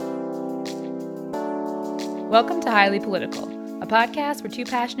Welcome to Highly Political, a podcast where two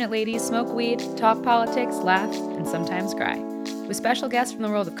passionate ladies smoke weed, talk politics, laugh, and sometimes cry, with special guests from the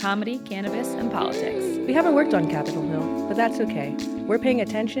world of comedy, cannabis, and politics. We haven't worked on Capitol Hill, but that's okay. We're paying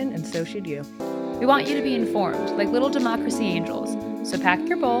attention, and so should you. We want you to be informed, like little democracy angels. So pack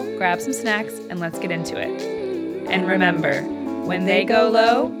your bowl, grab some snacks, and let's get into it. And remember, when they go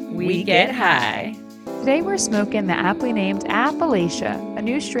low, we get high. Today we're smoking the aptly named Appalachia, a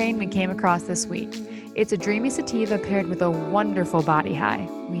new strain we came across this week. It's a dreamy sativa paired with a wonderful body high.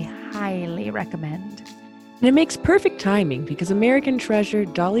 We highly recommend. And it makes perfect timing because American treasure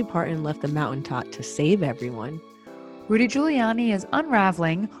Dolly Parton left the mountaintop to save everyone. Rudy Giuliani is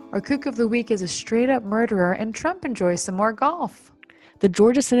unraveling, our kook of the week is a straight-up murderer, and Trump enjoys some more golf. The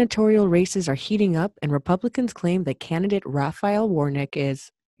Georgia senatorial races are heating up, and Republicans claim that candidate Raphael Warnock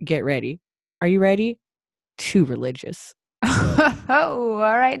is, get ready. Are you ready? Too religious. Oh,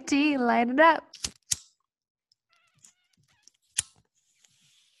 all right, T, light it up.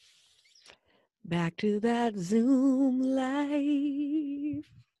 Back to that Zoom life.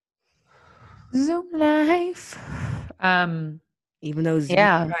 Zoom life. Even though Zoom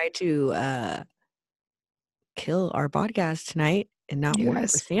tried to kill our podcast tonight and not work for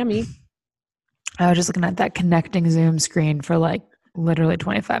Sammy. I was just looking at that connecting Zoom screen for like literally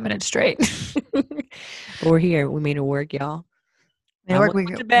 25 minutes straight. But we're here. We made it work, y'all.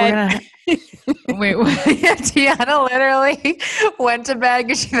 Tiana literally went to bed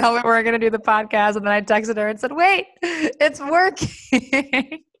because she thought we were going to do the podcast, and then I texted her and said, wait, it's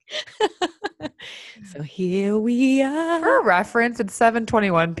working. So here we are. For reference, it's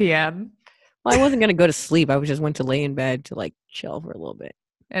 7:21 p.m. Well, I wasn't going to go to sleep. I just went to lay in bed to like chill for a little bit.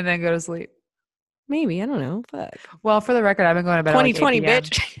 And then go to sleep. Maybe. I don't know. Fuck. Well, for the record, I've been going to bed 2020, at like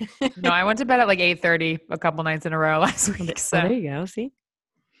bitch. No, I went to bed at like 8:30 a couple nights in a row last week. So there you go. See?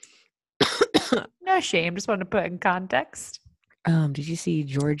 No shame. Just wanted to put it in context. Did you see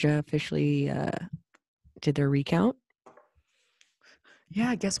Georgia officially did their recount?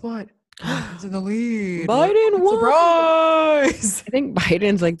 Yeah, guess what? Biden's in the lead. Biden won. Surprise! I think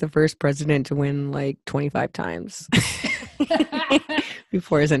Biden's like the first president to win like 25 times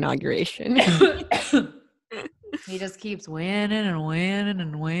before his inauguration. He just keeps winning and winning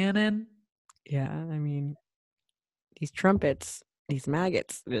and winning. Yeah, I mean, these trumpets, these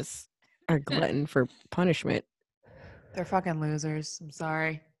maggots, just are glutton for punishment. They're fucking losers. I'm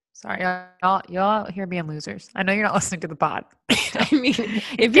sorry. Sorry, y'all out here being losers. I know you're not listening to the pod. I mean,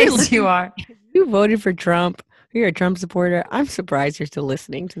 if you are, you voted for Trump, you're a Trump supporter. I'm surprised you're still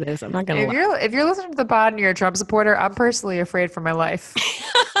listening to this. I'm not gonna lie. If you're listening to the pod and you're a Trump supporter, I'm personally afraid for my life.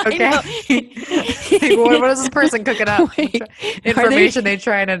 Okay. Like, what is this person cooking up? Wait, information they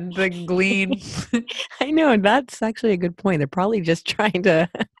trying to like, glean. I know, that's actually a good point. They're probably just trying to.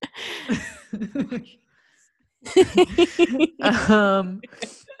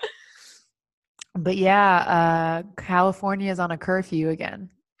 But yeah, California is on a curfew again.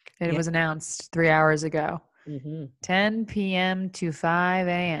 It was announced 3 hours ago. 10 p.m. to 5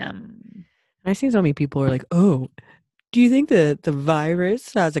 a.m. I've seen so many people are like, oh, do you think that the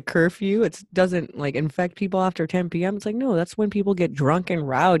virus has a curfew? It doesn't like infect people after 10 p.m. It's like, no, that's when people get drunk and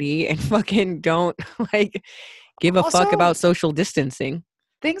rowdy and fucking don't like give a fuck about social distancing.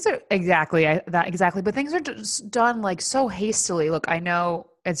 Things are exactly. But things are just done like so hastily. Look, I know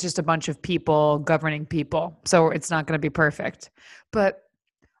it's just a bunch of people governing people, so it's not going to be perfect. But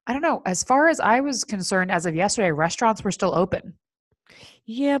I don't know. As far as I was concerned, as of yesterday, restaurants were still open.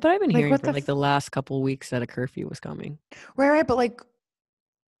 Yeah, but I've been hearing for like the last couple of weeks that a curfew was coming. Right. But like,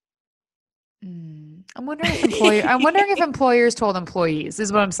 I'm wondering if employers told employees.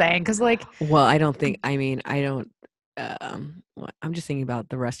 Is what I'm saying. Because like, well, I don't think. I mean, I don't. I'm just thinking about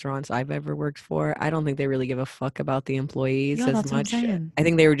the restaurants I've ever worked for. I don't think they really give a fuck about the employees as much. I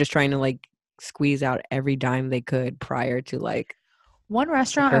think they were just trying to like squeeze out every dime they could prior to like one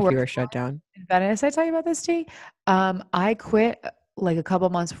restaurant I worked or shut down. In Venice, I tell you about this, T. I quit like a couple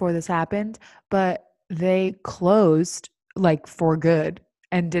months before this happened, but they closed like for good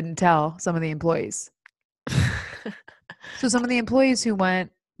and didn't tell some of the employees. So some of the employees who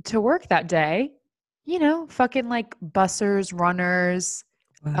went to work that day, you know, fucking like bussers, runners,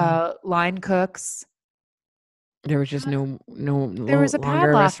 line cooks. There was just no there was a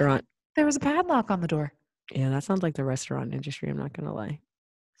padlock. Restaurant. There was a padlock on the door. Yeah, that sounds like the restaurant industry. I'm not gonna lie.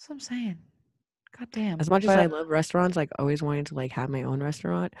 That's what I'm saying. God damn. As much as I love restaurants, like always wanted to like have my own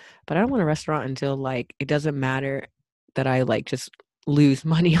restaurant, but I don't want a restaurant until like it doesn't matter that I like just lose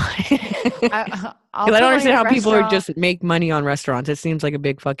money on it. Because I don't understand how people are just make money on restaurants. It seems like a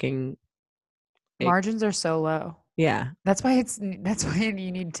big fucking margins are so low. Yeah. That's why you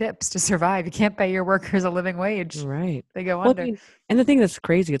need tips to survive. You can't pay your workers a living wage. Right. They go Well, I under. mean, and the thing that's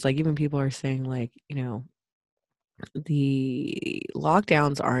crazy, it's like even people are saying like, the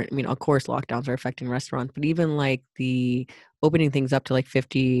lockdowns aren't, I mean, of course lockdowns are affecting restaurants, but even like the opening things up to like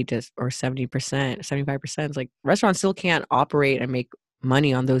 50 to or 70%, 75%, it's like restaurants still can't operate and make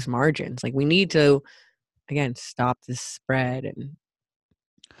money on those margins. Like we need to again stop this spread and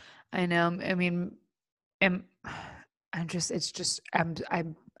I know. I mean, am I'm just it's just I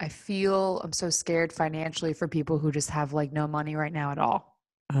feel I'm so scared financially for people who just have like no money right now at all.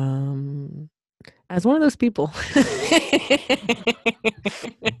 um as one of those people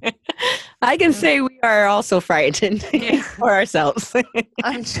I can Mm. say we are also frightened Yeah. for ourselves.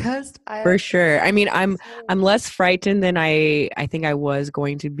 For sure. I mean, I'm less frightened than I think I was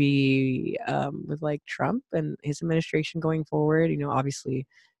going to be with like Trump and his administration going forward. Obviously,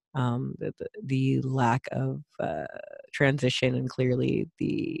 the lack of transition and clearly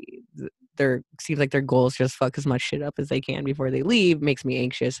their seems like their goal is just fuck as much shit up as they can before they leave makes me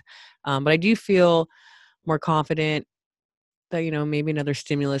anxious. But I do feel more confident that maybe another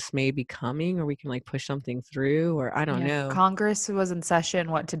stimulus may be coming, or we can like push something through, or I don't Yeah, know. Congress was in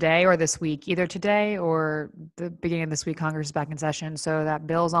session, what, today or this week? Either today or the beginning of this week, Congress is back in session. So that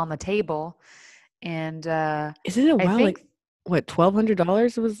bill's on the table. And Isn't it I wild? Like, think, what,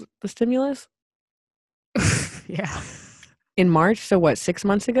 $1,200 was the stimulus yeah. in March? So what, 6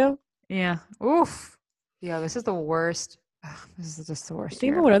 months ago? Yeah. Oof. Yeah, this is the worst. Ugh, this is just the worst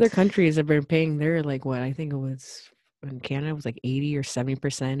Think about year. what other countries have been paying their like what I think it was in Canada was like 80 or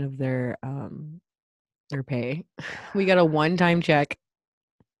 70% of their pay. We got a one-time check.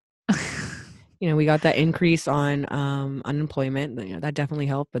 We got that increase on unemployment. That definitely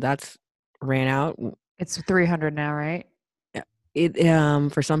helped, but that's ran out. It's 300 now, right? It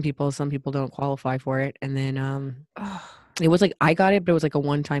for some people don't qualify for it. And then Ugh. it was like I got it, but it was like a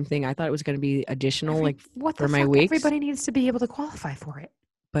one-time thing. I thought it was going to be additional like What for the my fuck? weeks, Everybody needs to be able to qualify for it.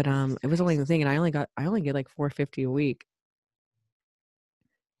 but it was only the thing, and I only get like 450 a week.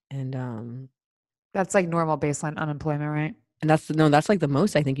 And That's like normal baseline unemployment, right? and that's like the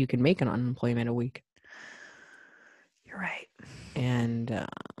most I think you can make on unemployment a week. You're right. And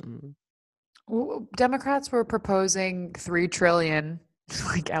Democrats were proposing 3 trillion,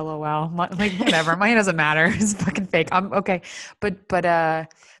 like LOL, like whatever. Money doesn't matter. It's fucking fake. I'm okay. But the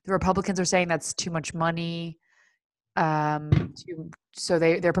Republicans are saying that's too much money. So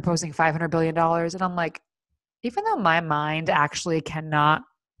they're proposing $500 billion. And I'm like, even though my mind actually cannot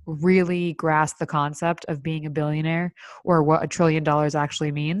really grasp the concept of being a billionaire or what $1 trillion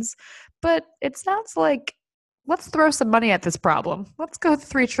actually means, but it sounds like let's throw some money at this problem. Let's go the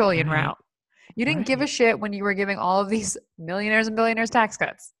 3 trillion right, route. You didn't give a right, shit when you were giving all of these millionaires and billionaires tax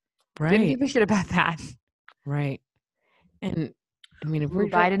cuts. Didn't right, give a shit about that. right. And I mean, if Ooh, we're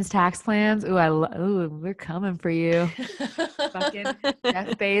just Biden's tax plans. Ooh, we're coming for you. Fucking Jeff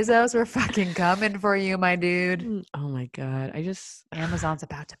Bezos, we're fucking coming for you, my dude. oh my god, Amazon's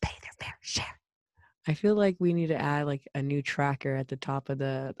about to pay their fair share. I feel like we need to add like a new tracker at the top of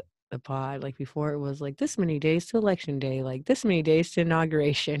the pod. Like before, it was like this many days to election day, like this many days to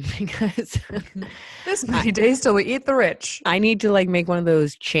inauguration, because This I, many days till we eat the rich. I need to like make one of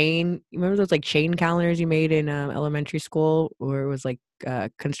those chain. Remember those like chain calendars you made in elementary school, where it was like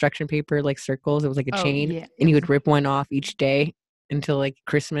construction paper, like circles. It was like a Oh chain, yeah, and it you was. would rip one off each day until like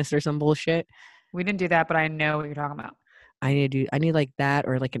Christmas or some bullshit. We didn't do that, but I know what you're talking about. I need like that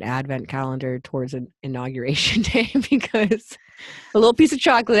or like an advent calendar towards an inauguration day because a little piece of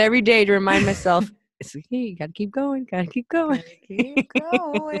chocolate every day to remind myself it's like, hey, you gotta keep going, gotta keep going. Gotta keep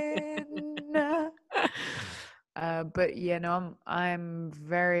going. But yeah, no, I'm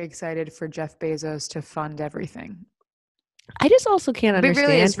very excited for Jeff Bezos to fund everything. I just also can't But really,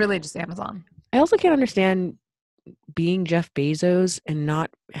 understand. it's really just Amazon. I also can't understand being Jeff Bezos and not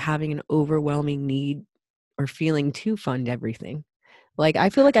having an overwhelming need or feeling to fund everything. Like I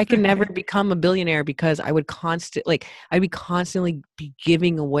feel like I can never Right. become a billionaire because I'd be constantly be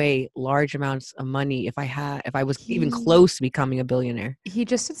giving away large amounts of money if I was even He close to becoming a billionaire. he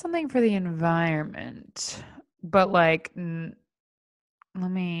just did something for the environment, but like, it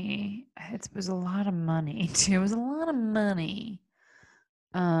was a lot of money too. It was a lot of money.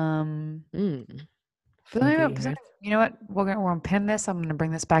 Um, Mm, but let funky. me, you know what? We're gonna pin this. I'm gonna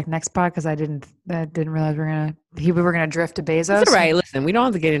bring this back next pod because I didn't realize we were gonna drift to That's all Bezos. right. Listen, we don't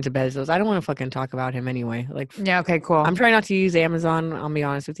have to get into Bezos. I don't want to fucking talk about him anyway. Like Yeah. Okay. Cool. I'm trying not to use Amazon. I'll be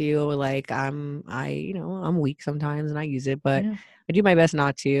honest with you. Like I'm weak sometimes and I use it, but Yeah. I do my best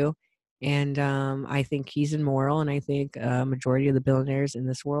not to. And I think he's immoral, and I think majority of the billionaires in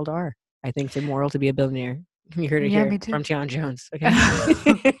this world are. I think it's immoral to be a billionaire. You heard it Yeah, here me too. from Tiana Jones. Okay.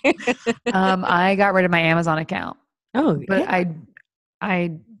 I got rid of my Amazon account, Oh but yeah.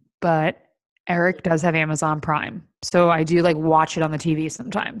 but Eric does have Amazon Prime, so I do like watch it on the TV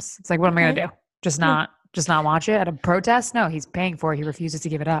sometimes. It's like, what am I Okay. gonna do? Just Yeah. not watch it at a protest? No, he's paying for it. He refuses to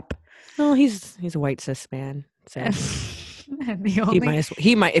give it up. Oh, he's a white cis man. And, Sadly, and the he only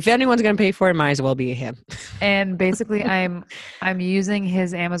might if anyone's gonna pay for it, might as well be him. and basically I'm using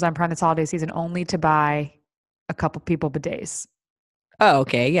his Amazon Prime this holiday season only to buy a couple people bidets, Oh,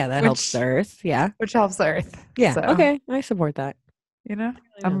 okay. Yeah, that helps which the earth. Yeah. which helps the earth. Yeah. So Okay. I support that. you know,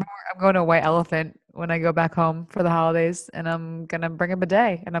 I know. I'm going to White Elephant when I go back home for the holidays, and I'm gonna bring a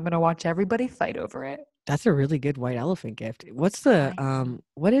bidet, and I'm gonna watch everybody fight over it. That's a really good white elephant gift. What's the I know.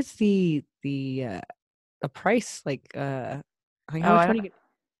 what is the price like like how Oh, much I don't. money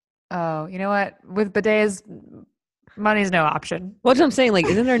Oh, you know what? With bidets, money's no option. what's what I'm saying, like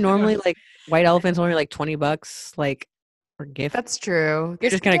isn't there normally like white elephants only like $20 like for gift? That's true. You're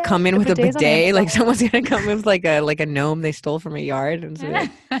This just gonna come bidet, in the with a bidets on bidet, like Amazon. someone's gonna come in with like a gnome they stole from a yard and say,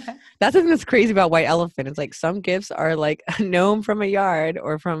 that's the thing that's crazy about white elephant. It's like some gifts are like a gnome from a yard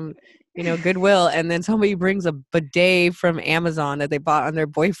or from Goodwill, and then somebody brings a bidet from Amazon that they bought on their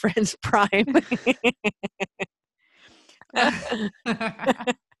boyfriend's Prime.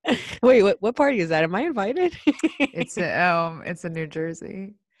 Wait, what party is that? Am I invited? It's in New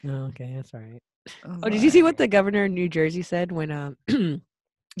Jersey. Oh, okay, that's all right. I'm Oh, did you see what sorry. the governor of New Jersey said when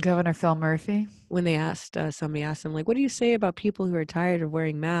Governor Phil Murphy? when they asked somebody asked him like, what do you say about people who are tired of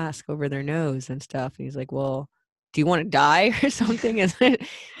wearing masks over their nose and stuff? And he's like, well, do you want to die or something? And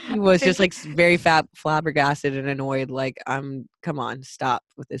he was just like very flabbergasted and annoyed. Like, come on, stop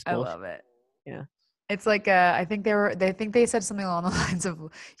with this I bullshit. love it. Yeah. It's like I think they said something along the lines of,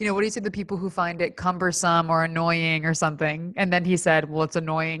 what do you say to the people who find it cumbersome or annoying or something? And then he said, well, it's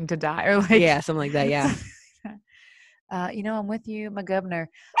annoying to die, or like Yeah, something like that. Yeah. I'm with you, my governor.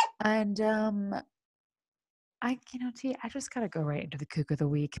 And T, I just gotta go right into the kook of the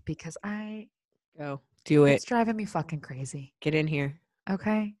week because Go. Do it's it. driving me fucking crazy. Get in here.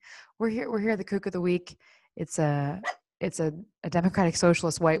 Okay. We're here at the kook of the week. It's a democratic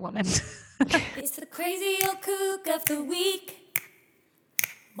socialist white woman. It's the crazy old kook of the week.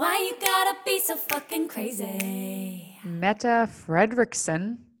 Why you gotta be so fucking crazy? Meta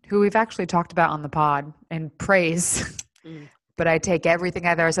Fredrickson, who we've actually talked about on the pod and praise. But I take everything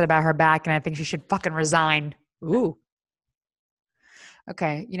I've ever said about her back, and I think she should fucking resign. Ooh.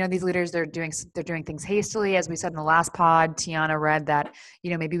 Okay, these leaders, they're doing things hastily. As we said in the last pod, Tiana read that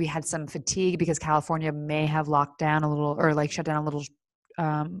maybe we had some fatigue because California may have locked down a little, or like shut down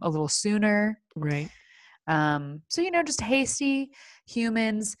a little sooner. Right. So just hasty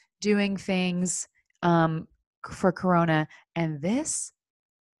humans doing things for Corona, and this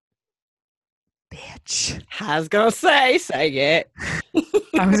bitch. I was gonna say it.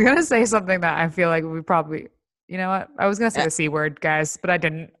 I was gonna say something that I feel like we probably. You know what? I was gonna say the C word, guys, but I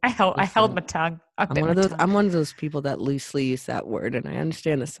didn't. I held my tongue. I'm one of those people that loosely use that word, and I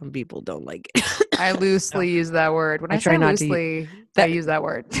understand that some people don't like it. I loosely use that word. When I try say not to loosely, I use that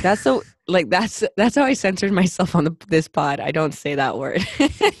word. That's so that's how I censored myself on this pod. I don't say that word.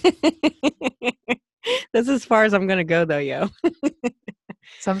 That's as far as I'm gonna go, though, yo.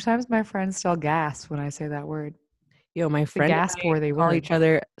 Sometimes my friends still gasp when I say that word. Yo, my friend gasp and I where they call were. each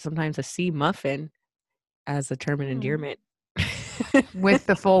other sometimes a sea muffin as a term of endearment. With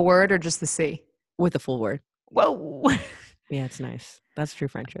the full word or just the C? With the full word. Whoa. Yeah, it's nice. That's true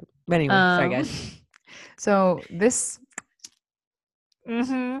friendship. But anyway, sorry guys. So this.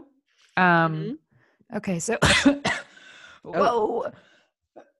 Okay, so. Whoa.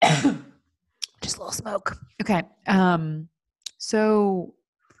 Just a little smoke. Okay. So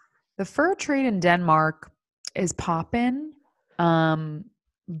the fur trade in Denmark is popping.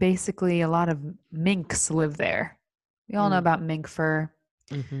 Basically, a lot of minks live there. We all know about mink fur.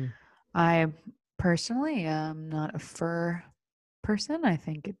 Mm-hmm. I personally am not a fur person. I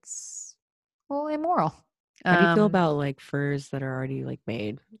think it's immoral. How do you feel about like furs that are already like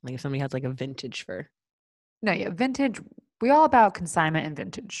made? Like if somebody has like a vintage fur. No, yeah, vintage. We all about consignment and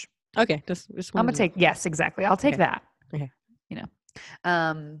vintage. Okay, just I'm gonna take yes, exactly. I'll take that. Okay.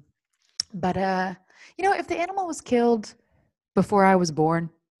 But if the animal was killed before I was born,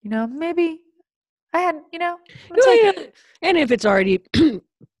 maybe I had, and if it's already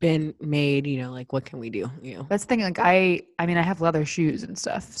been made, like what can we do? That's the thing. Like I have leather shoes and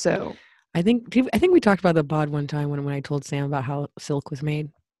stuff. So I think we talked about the bod one time when I told Sam about how silk was made.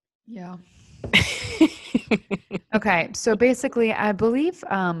 Yeah. Okay, so basically, I believe.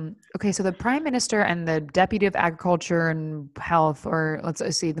 So the Prime Minister and the Deputy of Agriculture and Health, or let's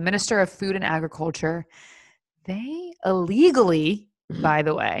see, the Minister of Food and Agriculture, they illegally, by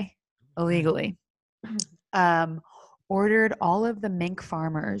the way, illegally, ordered all of the mink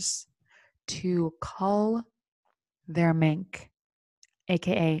farmers to cull their mink,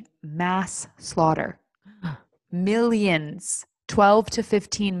 aka mass slaughter. Millions, 12 to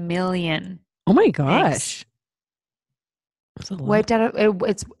 15 million Oh my minks. gosh. That's a lot.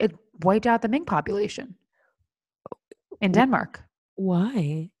 It wiped out the mink population in Denmark.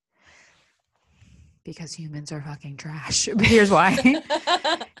 Why? Because humans are fucking trash. Here's why.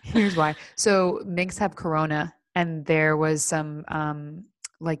 Here's why. So minks have corona, and there was some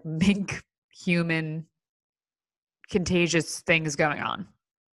like mink human contagious things going on.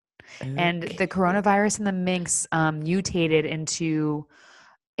 And the coronavirus in the minks mutated into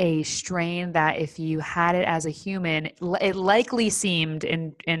a strain that if you had it as a human, it likely seemed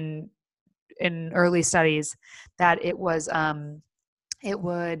in early studies that it was it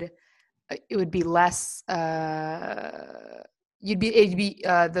would be less the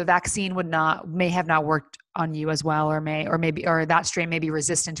vaccine may have not worked on you as well, or that strain may be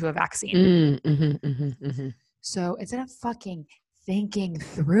resistant to a vaccine. So instead of fucking thinking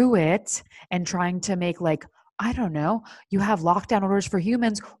through it and trying to make, like, I don't know, you have lockdown orders for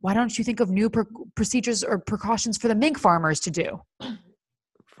humans, why don't you think of new procedures or precautions for the mink farmers to do?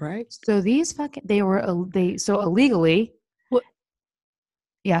 Right. So these illegally. What?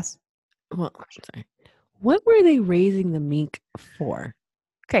 Yes. Well, sorry. What were they raising the mink for?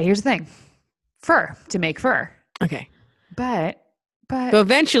 Okay, here's the thing. To make fur. Okay. But So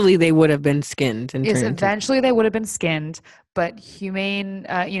eventually they would have been skinned. Yes, eventually they would have been skinned, but humane,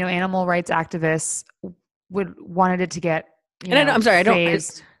 animal rights activists wanted it to get, I'm sorry,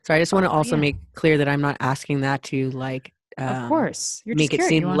 phased. I just want to also make clear that I'm not asking that to, like, of course, you're make it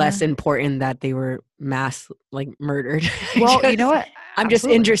seem less important that they were mass, like, murdered. Well, you know what? I'm just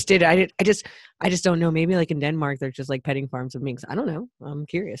interested. I just don't know. Maybe like in Denmark, they're just like petting farms of minks. I don't know. I'm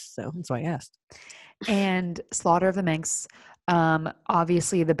curious, so that's why I asked. And slaughter of the minks.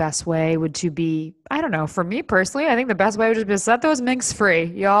 Obviously the best way would to be, I don't know, for me personally, I think the best way would just be to set those minks free.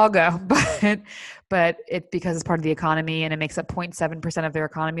 Y'all go. But because it's part of the economy and it makes up 0.7% of their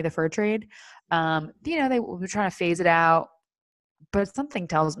economy, the fur trade, they were trying to phase it out, but something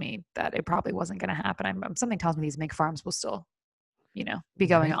tells me that it probably wasn't going to happen. Something tells me these mink farms will still, be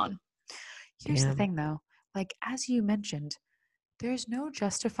going on. Here's the thing though, like, as you mentioned, there's no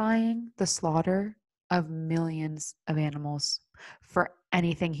justifying the slaughter of millions of animals for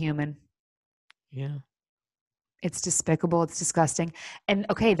anything human. Yeah. It's despicable. It's disgusting. And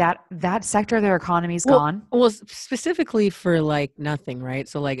okay, that sector of their economy is gone. Well, specifically for, like, nothing, right?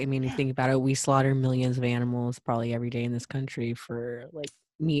 So, like, I mean, if you think about it, we slaughter millions of animals probably every day in this country for, like,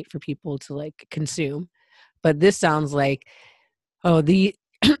 meat for people to, like, consume. But this sounds like, like,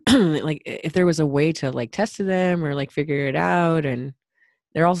 if there was a way to, like, test them or, like, figure it out, and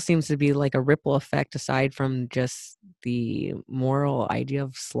there also seems to be, like, a ripple effect aside from just the moral idea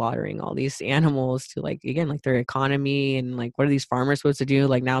of slaughtering all these animals to, like, again, like, their economy and, like, what are these farmers supposed to do?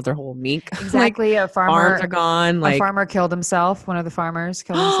 Like, now their whole mink. Exactly. Like, farms are gone. Like, a farmer killed himself. One of the farmers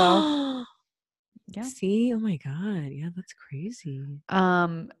killed himself. Yeah. See? Oh my God. Yeah, that's crazy.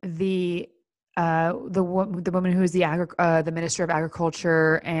 The woman who is the Minister of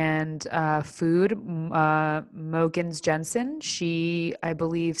Agriculture and Food, Mogens Jensen, she, I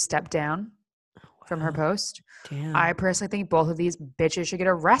believe, stepped down from her post. Damn. I personally think both of these bitches should get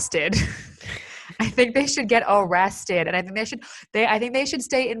arrested. I think they should get arrested, and I think they should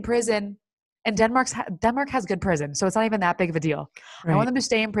stay in prison. And Denmark has good prison, so it's not even that big of a deal. Right. I want them to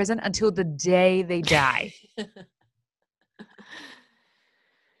stay in prison until the day they die.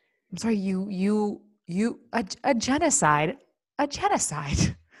 I'm sorry, a genocide.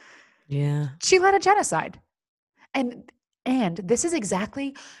 Yeah. She led a genocide. And this is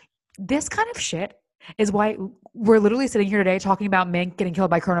exactly, this kind of shit is why we're literally sitting here today talking about mink getting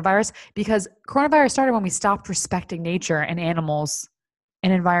killed by coronavirus, because coronavirus started when we stopped respecting nature and animals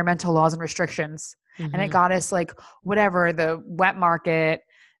and environmental laws and restrictions. Mm-hmm. And it got us, like, whatever, the wet market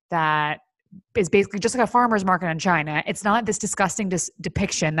that is basically just like a farmer's market in China. It's not this disgusting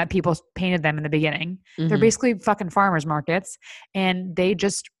depiction that people painted them in the beginning. Mm-hmm. They're basically fucking farmer's markets, and they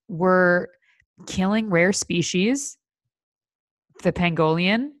just were killing rare species, the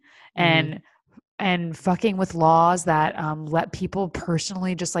pangolin, and fucking with laws that let people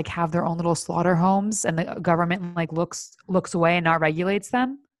personally just, like, have their own little slaughter homes, and the government, like, looks away and not regulates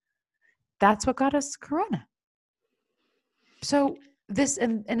them. That's what got us corona. So this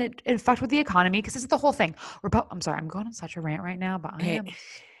and it fucked with the economy, because this is the whole thing. I'm sorry, I'm going on such a rant right now, but I am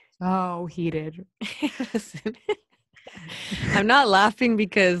so heated. Listen, I'm not laughing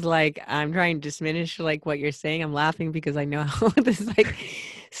because like I'm trying to diminish like what you're saying. I'm laughing because I know how this is like.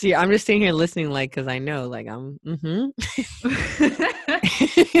 See, I'm just sitting here listening, like, because I know, like, I'm.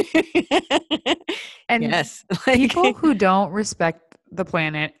 And yes, like, people who don't respect the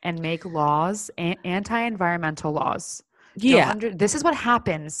planet and make laws, anti-environmental laws, yeah, this is what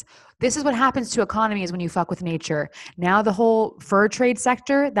happens. This is what happens to economies when you fuck with nature. Now the whole fur trade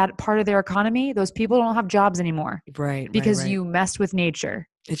sector, that part of their economy, those people don't have jobs anymore because right. you messed with nature.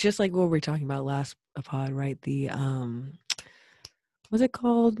 It's just like what we were talking about last pod, right? The what's it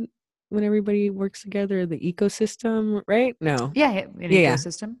called when everybody works together? The ecosystem, right? No, Yeah, an yeah.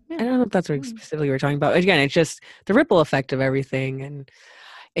 ecosystem. I Yeah. don't know if that's what specifically we're talking about. Again, it's just the ripple effect of everything. And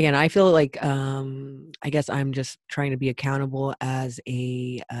again, I feel like I guess I'm just trying to be accountable as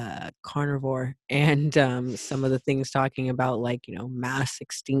a carnivore, and some of the things talking about like mass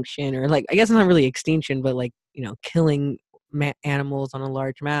extinction, or like I guess not really extinction, but like killing animals on a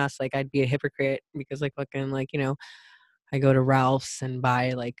large mass. Like I'd be a hypocrite because like fucking like I go to Ralph's and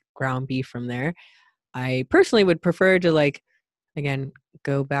buy like ground beef from there. I personally would prefer to like again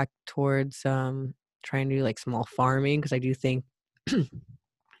go back towards trying to do like small farming, because I do think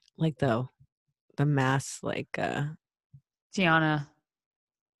like the mass like Tiana,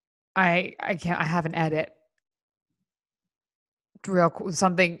 I can't. I have an edit.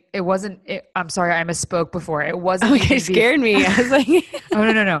 Something. It wasn't. I'm sorry. I misspoke before. It wasn't okay, even scared me. I was like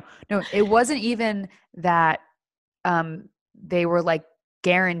oh no. It wasn't even that. They were like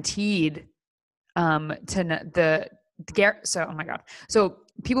guaranteed so oh my god, so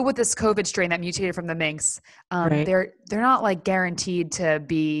people with this COVID strain that mutated from the minks, right. they're not like guaranteed to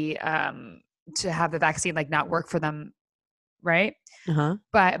be to have the vaccine like not work for them, right? Uh-huh.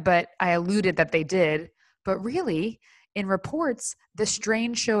 But I alluded that they did, but really in reports the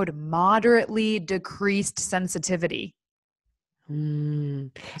strain showed moderately decreased sensitivity. So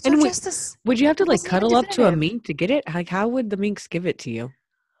And just this, would you have to it like wasn't even cuddle up to a definitive. mink to get it? Like how would the minks give it to you?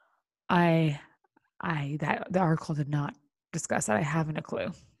 That the article did not discuss that. I haven't a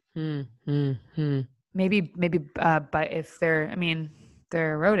clue. Hmm. Maybe, but if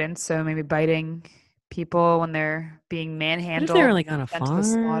they're rodents, so maybe biting people when they're being What manhandled. if they were like on a sent to the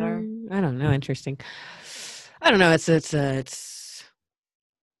slaughter. farm? I don't know. Interesting. I don't know.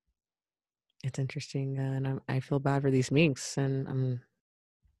 It's interesting, and I feel bad for these minks, and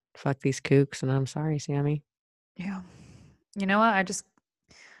fuck these kooks, and I'm sorry, Sammy. Yeah. You know what? I just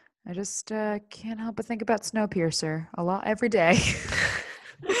can't help but think about Snowpiercer a lot every day.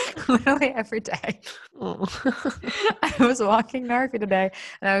 Literally every day. Oh. I was walking Narfi today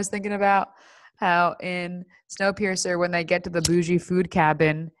and I was thinking about how in Snowpiercer when they get to the bougie food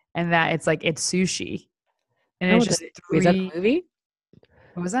cabin and that it's sushi. And it's just Is that a three. movie?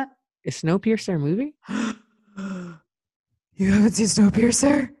 What was that? Is Snowpiercer a movie? You haven't seen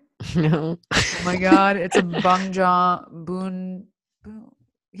Snowpiercer? No. Oh my god, it's a Bong Joon.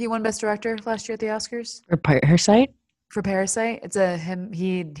 He won Best Director last year at the Oscars For Parasite? for Parasite. It's a him.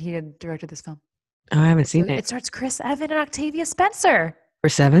 He had directed this film. Oh, I haven't seen it. It starts Chris Evans and Octavia Spencer. For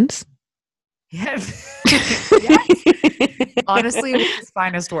Sevens? Yeah. Yes. Honestly, it was his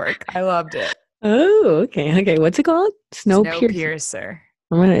finest work. I loved it. Oh, okay. What's it called? Snowpiercer.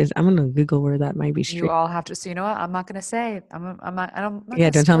 I'm gonna Google where that might be. You all have to. So you know what? I'm not gonna say it. I'm not. Yeah,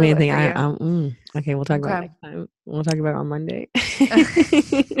 don't tell me anything. Okay, we'll talk about it Okay. next time. We'll talk about it on Monday.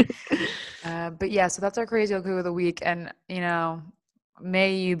 But yeah, so that's our crazy old of the week, and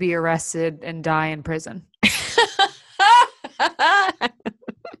may you be arrested and die in prison.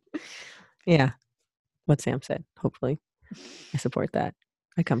 Yeah, what Sam said. Hopefully, I support that.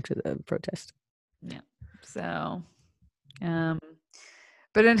 I come to the protest. Yeah. So,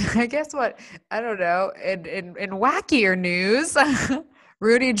 but I guess what I don't know. In wackier news,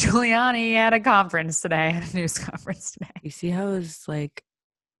 Rudy Giuliani had a conference today. At a news conference today. You see how his like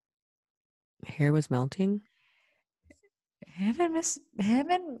hair was melting? Him and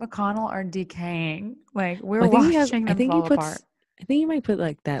McConnell are decaying. Like we're watching them fall apart. I think he might put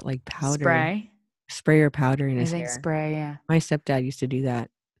like that like powder spray or powder in his hair. Spray, yeah. My stepdad used to do that.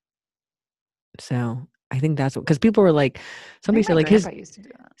 So I think that's what, because people were like, somebody said like someone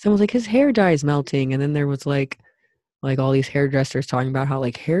was like his hair dye is melting, and then there was like all these hairdressers talking about how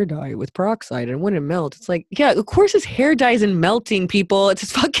like hair dye with peroxide and wouldn't melt. It's like, yeah, of course his hair dye isn't melting, people.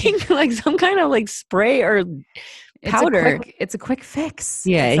 It's fucking like some kind of like spray or powder. It's a quick fix.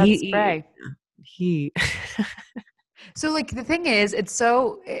 Yeah, he So like the thing is, it's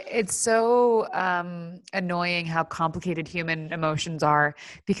so annoying how complicated human emotions are,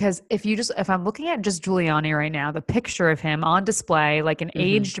 because if I'm looking at just Giuliani right now, the picture of him on display, like an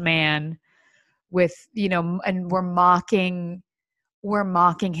aged man with, and we're mocking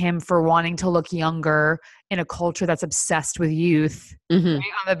him for wanting to look younger in a culture that's obsessed with youth. Mm-hmm.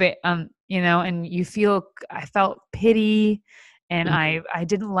 Right? And I felt pity, and Mm-hmm. I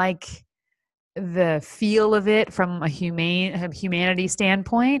didn't like the feel of it from a humanity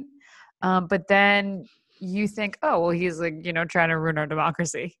standpoint. But then you think, oh, well, he's like, trying to ruin our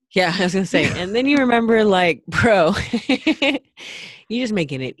democracy. Yeah, I was gonna say, and then you remember, like, bro, you're just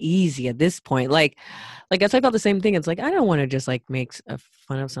making it easy at this point. Like I thought the same thing. It's like I don't want to just like make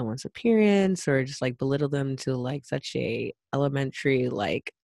fun of someone's appearance or just like belittle them to like such a elementary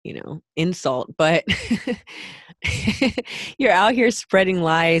like insult, but you're out here spreading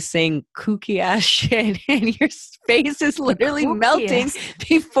lies, saying kooky ass shit, and your face is literally melting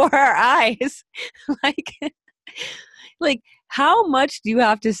before our eyes, like. How much do you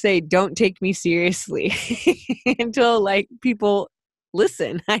have to say, don't take me seriously until like people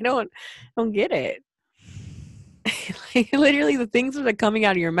listen? I don't get it. Like literally the things that are coming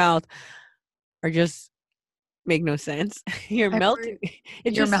out of your mouth are just make no sense. You're melting.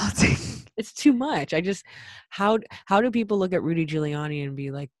 You're melting. It's too much. How do people look at Rudy Giuliani and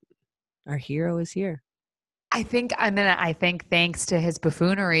be like, our hero is here? I think thanks to his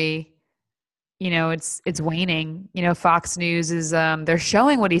buffoonery, it's waning. Fox News is they're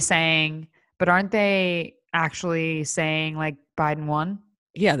showing what he's saying, but aren't they actually saying like Biden won?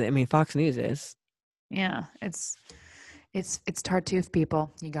 Yeah, I mean Fox News is. Yeah, it's Tartuffe,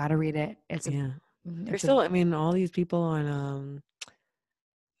 people. You got to read it. There's still, I mean, all these people on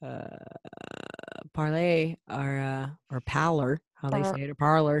Parlay or Parler, how they say it, or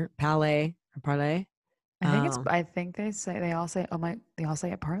Parler, Palais, or Parlay. I think they all say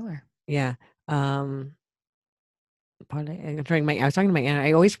it Parler. Yeah. Parlay. I was talking to my aunt.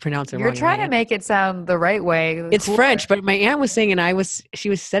 I always pronounce it wrong. You're trying to make it sound the right way. It's cooler. French, but my aunt was saying, and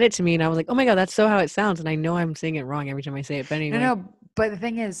she said it to me, and I was like, oh my God, that's so how it sounds. And I know I'm saying it wrong every time I say it. But anyway. No, but the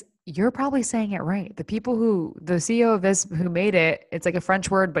thing is, you're probably saying it right. The CEO of this who made it, it's like a French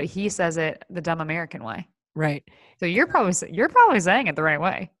word, but he says it the dumb American way. Right. So you're probably saying it the right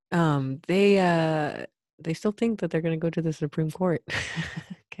way. They still think that they're going to go to the Supreme Court.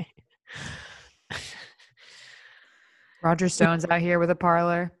 Okay. Roger Stone's out here with a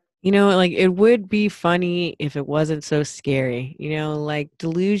parlor. Like it would be funny if it wasn't so scary. Like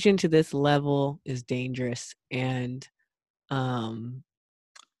delusion to this level is dangerous, and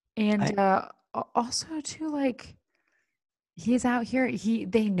also too, like he's out here.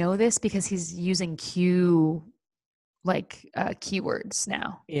 They know this because he's using keywords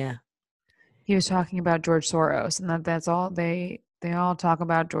now. Yeah. He was talking about George Soros, and that's all they all talk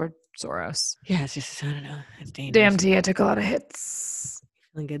about George Soros. Yeah, it's just, I don't know. It's dangerous. Damn, T, I took a lot of hits.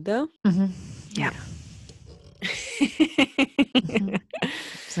 Feeling good though? Mm-hmm. Yeah. Mm-hmm.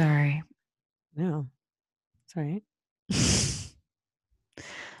 Sorry. No. It's all right.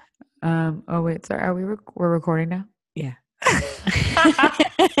 Oh wait, sorry. We're recording now? Yeah.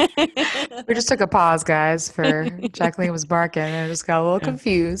 We just took a pause, guys, for Jacqueline was barking and I just got a little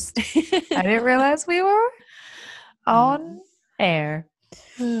confused. I didn't realize we were on air.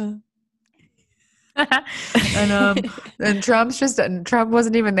 And Trump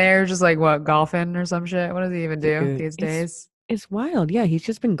wasn't even there, just like what, golfing or some shit. What does he even do these days? It's wild. Yeah, he's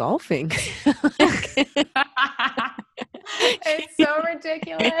just been golfing. It's so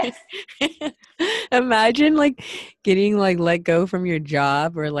ridiculous. Imagine like getting like let go from your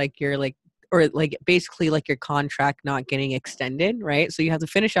job, or like you're like, or like basically like your contract not getting extended, right? So you have to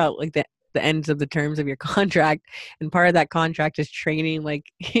finish out like the ends of the terms of your contract, and part of that contract is training like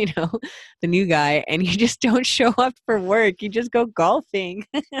the new guy, and you just don't show up for work, you just go golfing.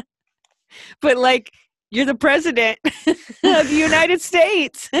 But like you're the president of the United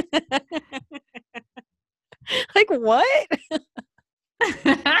States. Like what?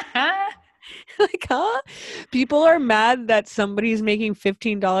 Like, huh? People are mad that somebody's making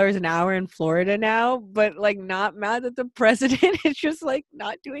 $15 an hour in Florida now, but like not mad that the president is just like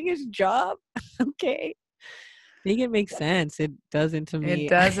not doing his job. Okay. Make it make sense. It doesn't to me. It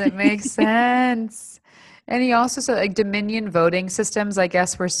doesn't make sense. And he also said like Dominion voting systems, I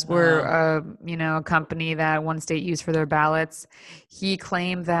guess were a company that one state used for their ballots. He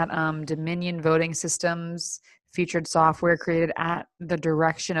claimed that Dominion voting systems featured software created at the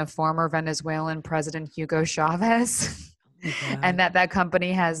direction of former Venezuelan President Hugo Chavez. Oh, and that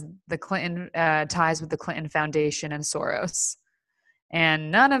company has the Clinton ties with the Clinton Foundation and Soros. And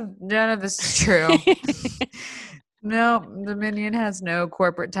none of this is true. No, Dominion has no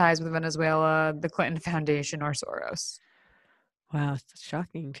corporate ties with Venezuela, the Clinton Foundation, or Soros. Wow, it's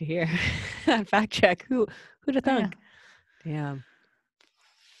shocking to hear. Fact check. Who'd have thunk? Yeah.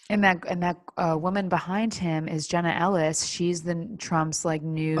 And that woman behind him is Jenna Ellis. She's Trump's like Oh,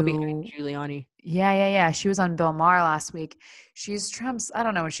 behind new. Giuliani. Yeah. She was on Bill Maher last week. She's Trump's, I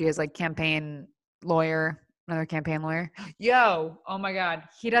don't know what she is, like campaign lawyer, another campaign lawyer. Yo, oh my God.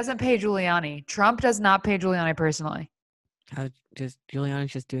 He doesn't pay Giuliani. Trump does not pay Giuliani personally. How just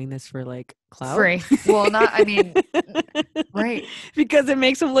Giuliani's just doing this for like clout? Free. Well, not, I mean, right. Because it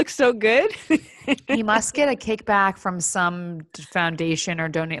makes him look so good. He must get a kickback from some foundation or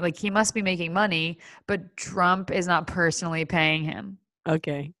donate. Like he must be making money, but Trump is not personally paying him.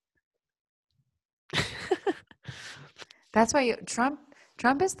 Okay. That's why Trump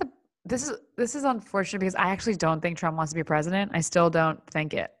is this is unfortunate because I actually don't think Trump wants to be president. I still don't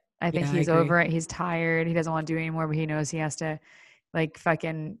think it. I think Yeah, I he's agree. over it. He's tired. He doesn't want to do it anymore, but he knows he has to like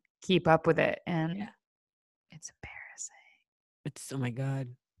fucking keep up with it. And Yeah. it's embarrassing. It's, oh my God.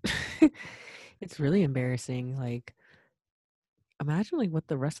 It's really embarrassing. Like, imagine like what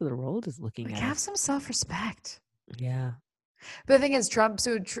the rest of the world is looking Like at. have some self-respect. Yeah. But the thing is, Trump.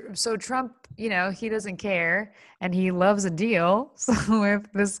 So Trump, you know, he doesn't care, and he loves a deal. So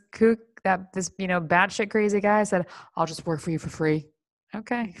if this kook, this batshit crazy guy said, "I'll just work for you for free,"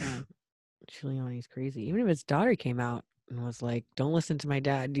 okay. Yeah. Giuliani's crazy. Even if his daughter came out and was like, "Don't listen to my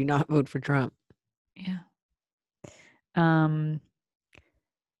dad. Do not vote for Trump." Yeah.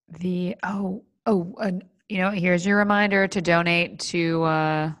 Here's your reminder to donate to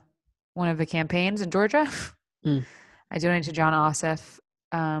one of the campaigns in Georgia. Mm. I donated to John Ossoff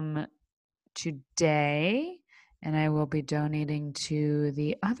today, and I will be donating to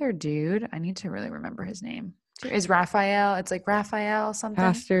the other dude. I need to really remember his name. Is Raphael? It's like Raphael something.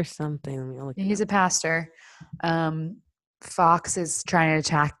 Pastor something. Let me look it He's up. a pastor. Fox is trying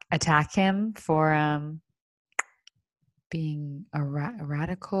to attack him for being a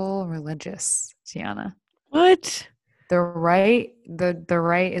radical religious, Tiana. What? The right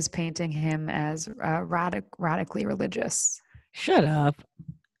is painting him as radically religious. Shut up.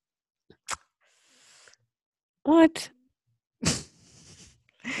 What?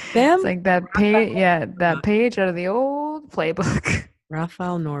 Them? It's like that page, that page out of the old playbook.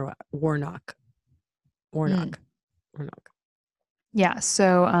 Raphael Warnock. Warnock. Yeah.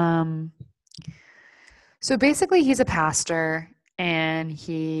 So basically, he's a pastor, and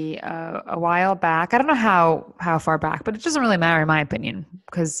he a while back, I don't know how far back, but it doesn't really matter in my opinion,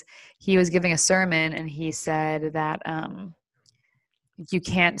 because he was giving a sermon and he said that you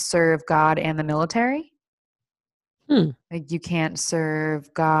can't serve God and the military. Like you can't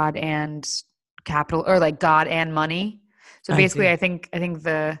serve God and capital, or like God and money. So basically, I think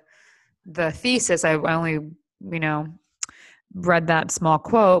the thesis, I only read that small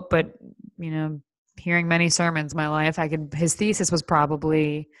quote, but hearing many sermons in my life, his thesis was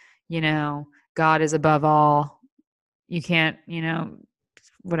probably, God is above all. You can't,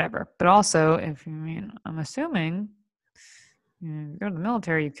 whatever. But also, I'm assuming you go to the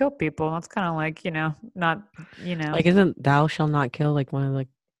military, you kill people. That's kind of like, not, Like, isn't thou shall not kill like one of like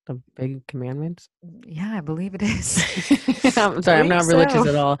the big commandments? Yeah, I believe it is. I'm sorry, I'm not religious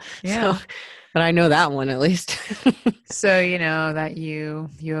at all. Yeah. So, but I know that one at least. So, that you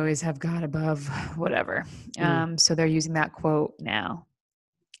always have God above whatever. So they're using that quote now,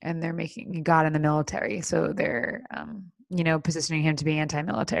 and they're making God in the military. So they're, positioning him to be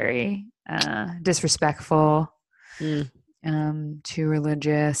anti-military, disrespectful, too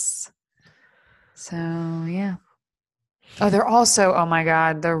religious. So, yeah. Oh, they're also, oh my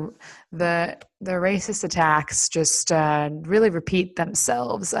God, the racist attacks just really repeat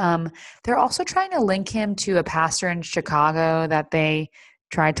themselves. They're also trying to link him to a pastor in Chicago that they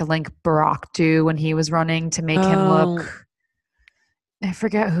tried to link Barack to when he was running to make him look. I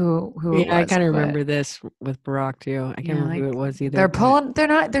forget who it was. I kind of remember this with Barack too. I can't remember who it was either. They're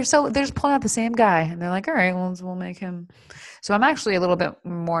just pulling out the same guy, and they're like, all right, well, we'll make him. So I'm actually a little bit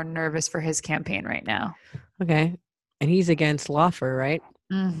more nervous for his campaign right now. Okay. And he's against Lawfer, right?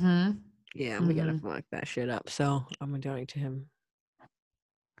 Mm-hmm. Yeah, we gotta fuck that shit up. So I'm gonna donate to him.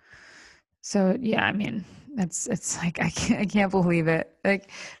 So yeah, it's like I can't believe it. Like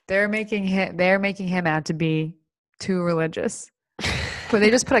they're making him out to be too religious, but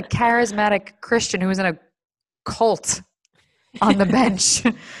they just put a charismatic Christian who was in a cult on the bench,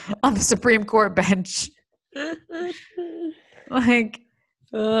 on the Supreme Court bench. Like,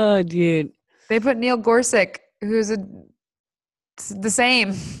 oh, dude, they put Neil Gorsuch, who's the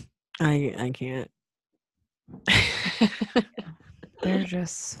same. I can't. They're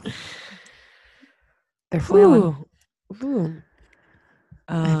flailing. Ooh.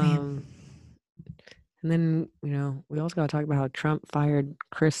 And then we also got to talk about how Trump fired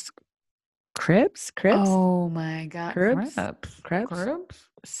Chris Krebs? Oh my God. Krebs? Krebs?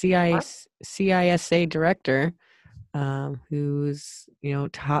 CISA director, who's,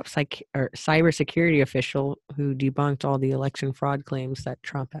 top cybersecurity official who debunked all the election fraud claims that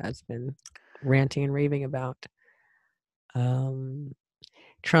Trump has been ranting and raving about.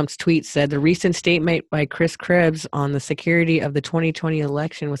 Trump's tweet said the recent statement by Chris Krebs on the security of the 2020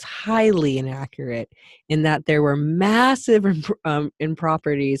 election was highly inaccurate in that there were massive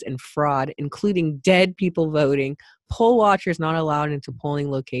improprieties and fraud, including dead people voting, poll watchers not allowed into polling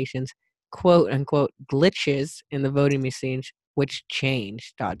locations, quote unquote glitches in the voting machines, which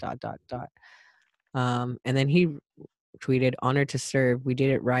changed, ... And then he tweeted, honored to serve. We did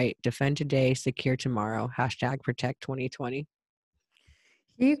it right. Defend today, secure tomorrow. #protect 2020.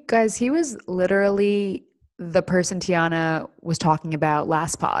 You guys, he was literally the person Tiana was talking about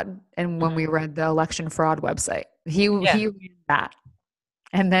last pod, and when we read the election fraud website, he was that.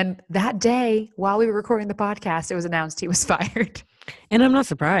 And then that day, while we were recording the podcast, it was announced he was fired. And I'm not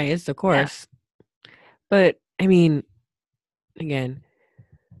surprised, of course. Yeah. But I mean, again,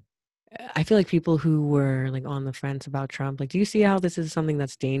 I feel like people who were like on the fence about Trump, like, do you see how this is something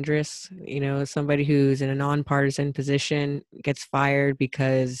that's dangerous? Somebody who's in a nonpartisan position gets fired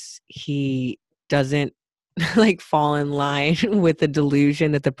because he doesn't like fall in line with the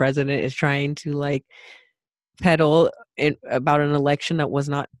delusion that the president is trying to like peddle about an election that was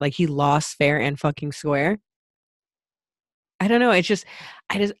not like he lost fair and fucking square. I don't know.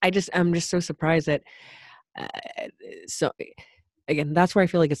 I'm just so surprised that again, that's where I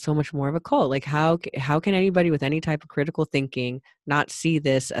feel like it's so much more of a cult. Like how can anybody with any type of critical thinking not see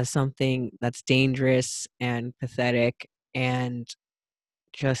this as something that's dangerous and pathetic, and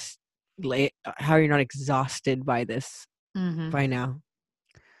just how you're not exhausted by this by now?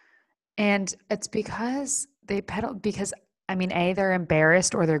 And it's because they peddle, because I mean, they're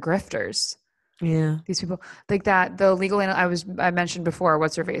embarrassed or they're grifters. Yeah, these people like that. The legal I mentioned before.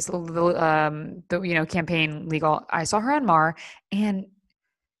 What's her face? The campaign legal. I saw her on Mar, and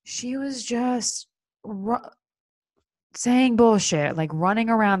she was just saying bullshit, like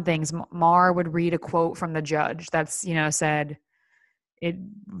running around things. Mar would read a quote from the judge that's said it.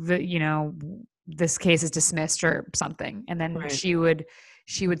 This case is dismissed or something, and then right. she would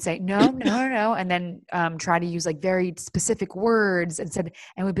say no, and then try to use like very specific words and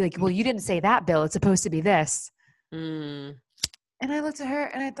would be like, well, you didn't say that, Bill. It's supposed to be this. And I looked at her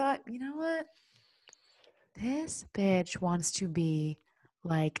and I thought, you know what? This bitch wants to be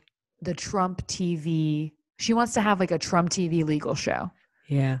like the Trump TV. She wants to have like a Trump TV legal show.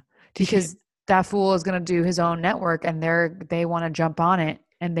 Yeah. Because that fool is going to do his own network, and they want to jump on it,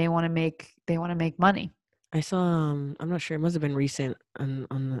 and they want to make money. I saw, I'm not sure, it must have been recent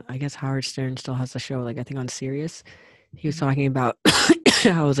on I guess Howard Stern still has the show, like I think on Sirius. He was talking about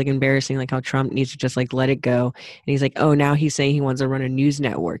how it was like embarrassing, like how Trump needs to just like let it go. And he's like, oh, now he's saying he wants to run a news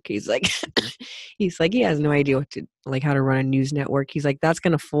network. He's like, he has no idea how to run a news network. He's like, that's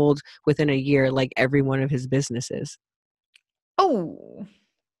going to fold within a year, like every one of his businesses. Oh,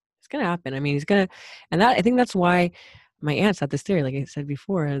 it's going to happen. I mean, I think that's why my aunt's had this theory, like I said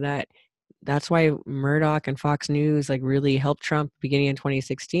before, that's why Murdoch and Fox News like really helped Trump beginning in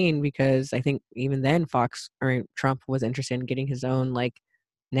 2016, because I think even then Trump was interested in getting his own like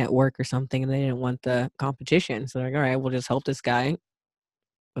network or something, and they didn't want the competition. So they're like, all right, we'll just help this guy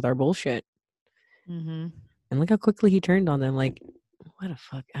with our bullshit. Mm-hmm. And look how quickly he turned on them. Like, what the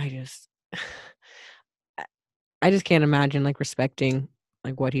fuck? I just can't imagine like respecting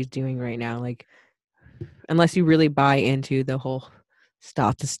like what he's doing right now. Like, unless you really buy into the whole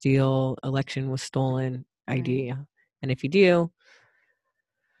stop the steal, election was stolen idea. And if you do,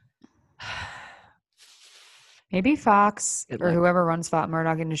 maybe Fox or whoever runs Fox,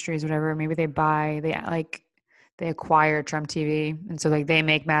 Murdoch Industries, whatever, maybe they acquire Trump TV, and so like they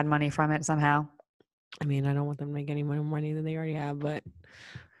make mad money from it somehow. I mean, I don't want them to make any more money than they already have, but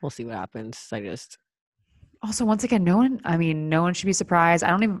we'll see what happens. Also, once again, no one should be surprised.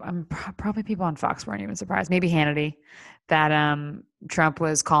 Probably people on Fox weren't even surprised. Maybe Hannity, that Trump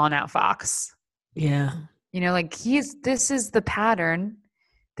was calling out Fox. Yeah. Like this is the pattern.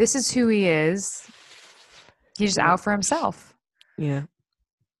 This is who he is. He's just out for himself. Yeah.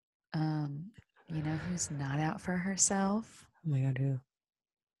 Who's not out for herself? Oh my God, who?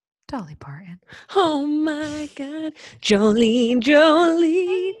 Dolly Parton. Oh my God. Jolene.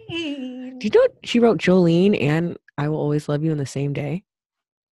 Do you know she wrote Jolene and I Will Always Love You in the same day?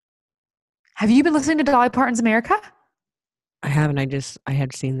 Have you been listening to Dolly Parton's America? I haven't. I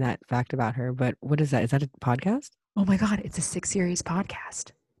had seen that fact about her, but what is that? Is that a podcast? Oh my God. It's a 6-series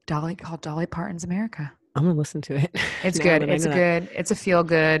podcast. Called Dolly Parton's America. I'm going to listen to it. It's good. It's good. It's a feel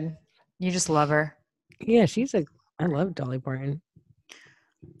good You just love her. Yeah, I love Dolly Parton.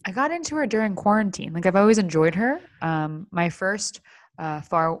 I got into her during quarantine. Like I've always enjoyed her. My first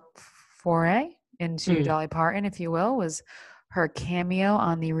foray into Mm. Dolly Parton, if you will, was her cameo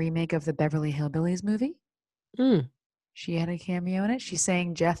on the remake of the Beverly Hillbillies movie. Mm. She had a cameo in it. She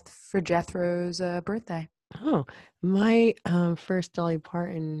sang for Jethro's birthday. Oh, my first Dolly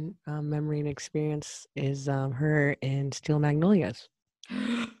Parton memory and experience is her in Steel Magnolias.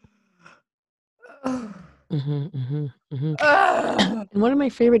 And one of my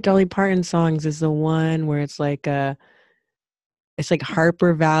favorite Dolly Parton songs is the one where it's like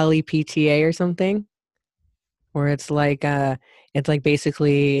Harper Valley PTA or something, where it's like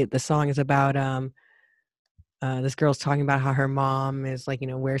basically the song is about this girl's talking about how her mom is like,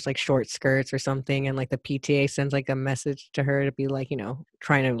 wears like short skirts or something, and like the PTA sends like a message to her to be like,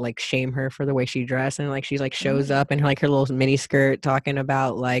 trying to like shame her for the way she dressed, and like she's like shows up in like her little mini skirt talking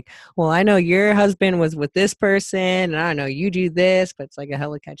about like, well, I know your husband was with this person, and I know you do this, but it's like a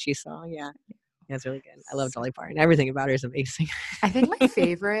hella catchy song. Yeah, it's really good. I love Dolly Parton. Everything about her is amazing. I think my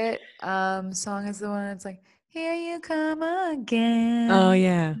favorite song is the one that's like, "Here You Come Again." Oh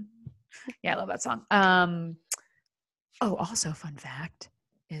yeah. Yeah, I love that song. Oh, also fun fact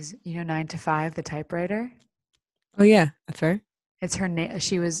is 9 to 5, the typewriter. Oh yeah, that's her. It's her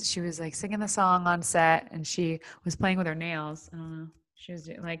she was like singing the song on set, and she was playing with her nails. I don't know. She was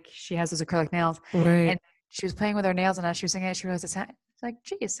like, she has those acrylic nails, Right. and she was playing with her nails, and as she was singing it, she realized it's like,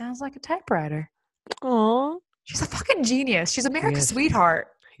 gee, it sounds like a typewriter. Aw. She's a fucking genius. She's America's Yes. sweetheart.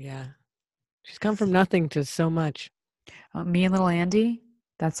 Yeah. She's come from nothing to so much. Me and Little Andy,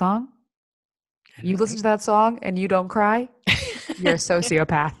 that song. You listen to that song and you don't cry, you're a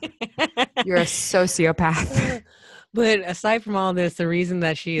sociopath. You're a sociopath. But aside from all this, the reason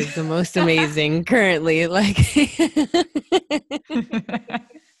that she is the most amazing currently, like, if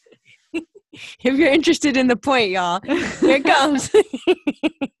you're interested in the point, y'all, here it comes.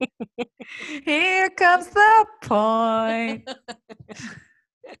 Here comes the point.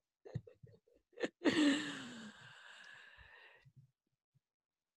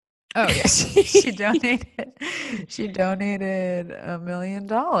 Oh yes, she donated. She donated $1 million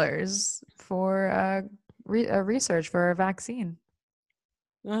for research for a vaccine.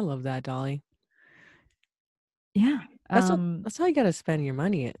 I love that, Dolly. Yeah, That's how you got to spend your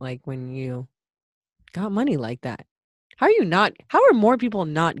money. Like when you got money like that. How are more people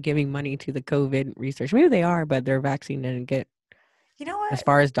not giving money to the COVID research? Maybe they are, but their vaccine didn't get as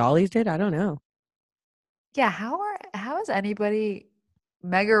far as Dolly's did. I don't know. Yeah, how is anybody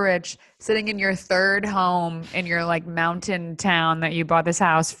mega rich sitting in your third home in your like mountain town that you bought this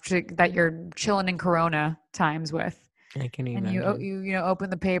house that you're chilling in Corona times with? I can and imagine. you open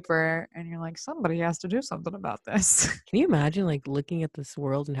the paper and you're like, somebody has to do something about this. Can you imagine like looking at this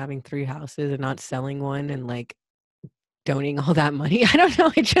world and having 3 houses and not selling one and like donating all that money? I don't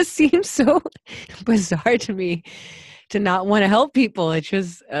know. It just seems so bizarre to me to not want to help people. It's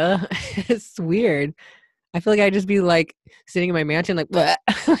just it's weird. I feel like I'd just be like sitting in my mansion like,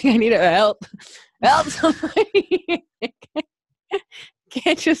 like I need to help somebody.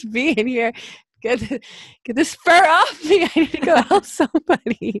 Can't just be in here. Get this fur off me. I need to go help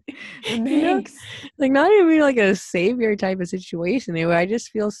somebody. Thanks. Like not even like a savior type of situation. Anyway, I just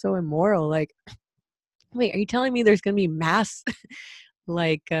feel so immoral. Like, wait, are you telling me there's gonna be mass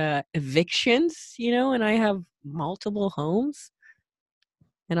like evictions, and I have multiple homes?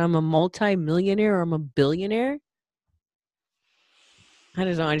 And I'm a multi-millionaire or I'm a billionaire? I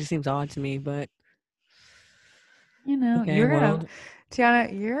don't know. It just seems odd to me, but okay,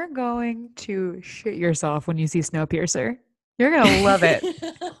 Tiana, you're going to shit yourself when you see Snowpiercer. You're gonna love it.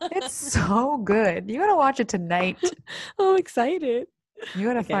 It's so good. You gotta watch it tonight. I'm excited. You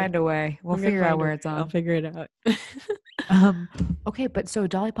gotta find a way. We'll figure out where it's on. I'll figure it out. Okay, but so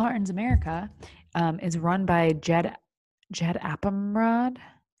Dolly Parton's America is run by Jed Appenrod.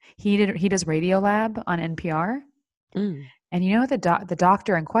 He does Radiolab on NPR. Mm. And the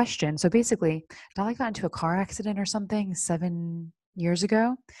doctor in question. So basically, Dolly got into a car accident or something 7 years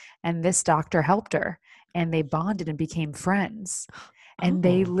ago, and this doctor helped her, and they bonded and became friends. And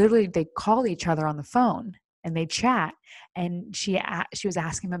they call each other on the phone and they chat. And she was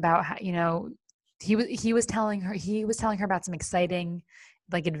asking him about how, he was telling her about some exciting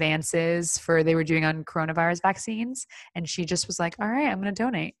like advances they were doing on coronavirus vaccines, and she just was like, all right, I'm going to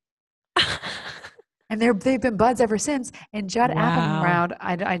donate. And they've been buds ever since. And Judd Appenrod,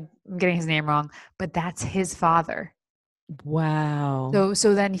 I'm getting his name wrong, but that's his father. Wow.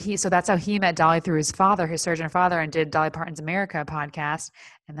 So that's how he met Dolly, through his father, his surgeon father, and did Dolly Parton's America podcast.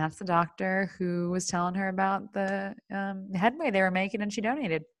 And that's the doctor who was telling her about the headway they were making, and she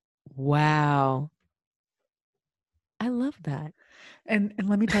donated. Wow. I love that. And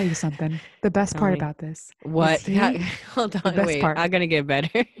let me tell you something. The best Tell part me. about this is What? he Hold the on. best Wait. part. I'm going to get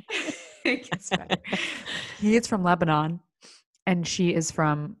better. It gets better. He is from Lebanon and she is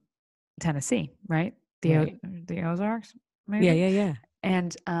from Tennessee, right? Right. The Ozarks, maybe? Yeah, yeah, yeah.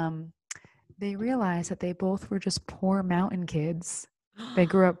 And they realized that they both were just poor mountain kids. They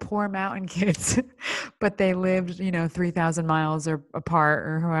grew up poor mountain kids, but they lived, 3,000 miles or apart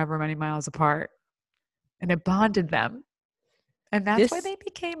or however many miles apart. And it bonded them. And that's why This they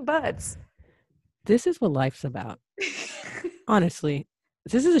became buds. this is what life's about. Honestly.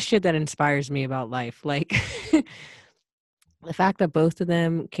 This is the shit that inspires me about life. Like the fact that both of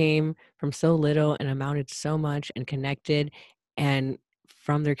them came from so little and amounted so much and connected, and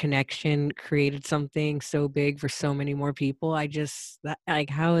from their connection created something so big for so many more people. I just that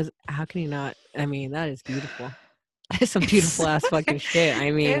like how can you not? I mean, that is beautiful. That is some beautiful ass fucking shit. I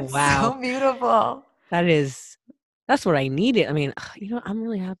mean, It's wow. so beautiful. That's what I needed. I mean, I'm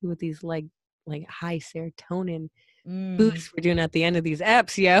really happy with these like high serotonin boosts we're doing at the end of these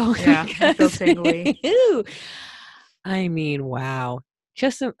apps, yo. Yeah, I feel tingly. Ew. I mean, wow.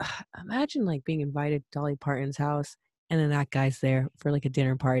 Just imagine like being invited to Dolly Parton's house and then that guy's there for like a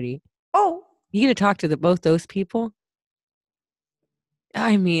dinner party. Oh, You get to talk to both those people.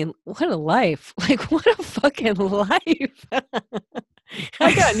 I mean, what a life. Like, what a fucking life.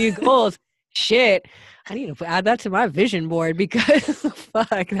 I got new goals. Shit. I need to add that to my vision board because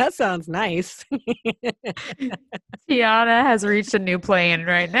fuck, that sounds nice. Tiana has reached a new plane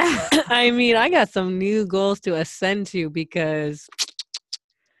right now. I mean, I got some new goals to ascend to because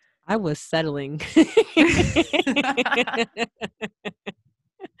I was settling.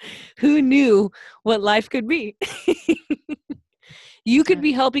 Who knew what life could be? You could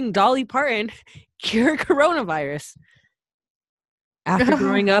be helping Dolly Parton cure coronavirus after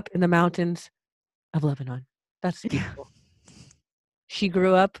growing up in the mountains of Lebanon. That's beautiful. She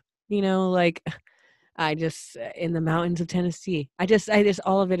grew up, like I just in the mountains of Tennessee. I just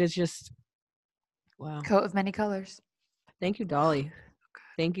all of it is just wow. Coat of many colors. Thank you, Dolly.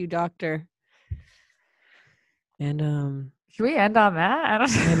 Thank you, doctor. And should we end on that?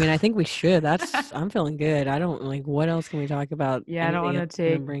 I mean, I think we should. I'm feeling good. I don't like what else can we talk about? Yeah, I don't want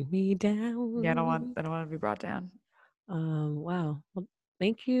to bring me down. Yeah, I don't want to be brought down. Wow. Well,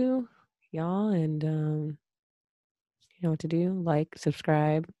 thank you, y'all, and you know what to do. Like,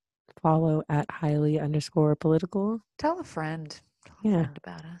 subscribe, follow at highly_political. Tell a friend. Tell a friend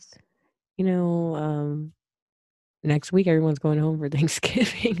about us. Next week everyone's going home for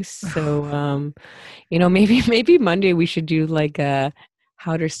Thanksgiving, so maybe Monday we should do like a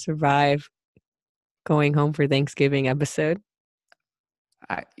how to survive going home for Thanksgiving episode.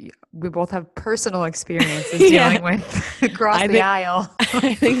 We both have personal experiences dealing with across the aisle.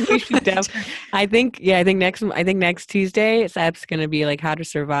 I think we should I think next Tuesday it's going to be like how to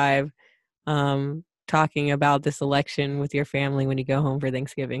survive talking about this election with your family when you go home for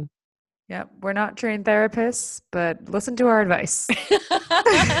Thanksgiving. Yeah, we're not trained therapists, but listen to our advice.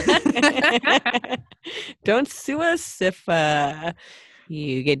 Don't sue us if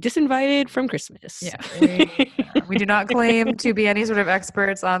you get disinvited from Christmas. Yeah, we do not claim to be any sort of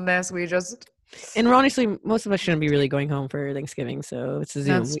experts on this. We just... And honestly, most of us shouldn't be really going home for Thanksgiving, so it's a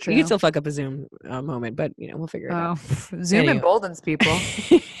Zoom. That's true. You can still fuck up a Zoom moment, but we'll figure it out. Zoom emboldens people.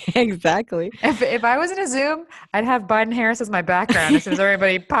 Exactly. If I was in a Zoom, I'd have Biden Harris as my background. As soon as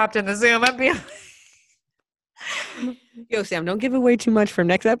everybody popped in the Zoom, I'd be like... Yo, Sam, don't give away too much from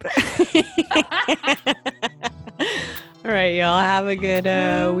next episode. All right, y'all. Have a good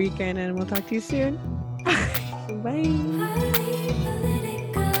weekend, and we'll talk to you soon. Bye.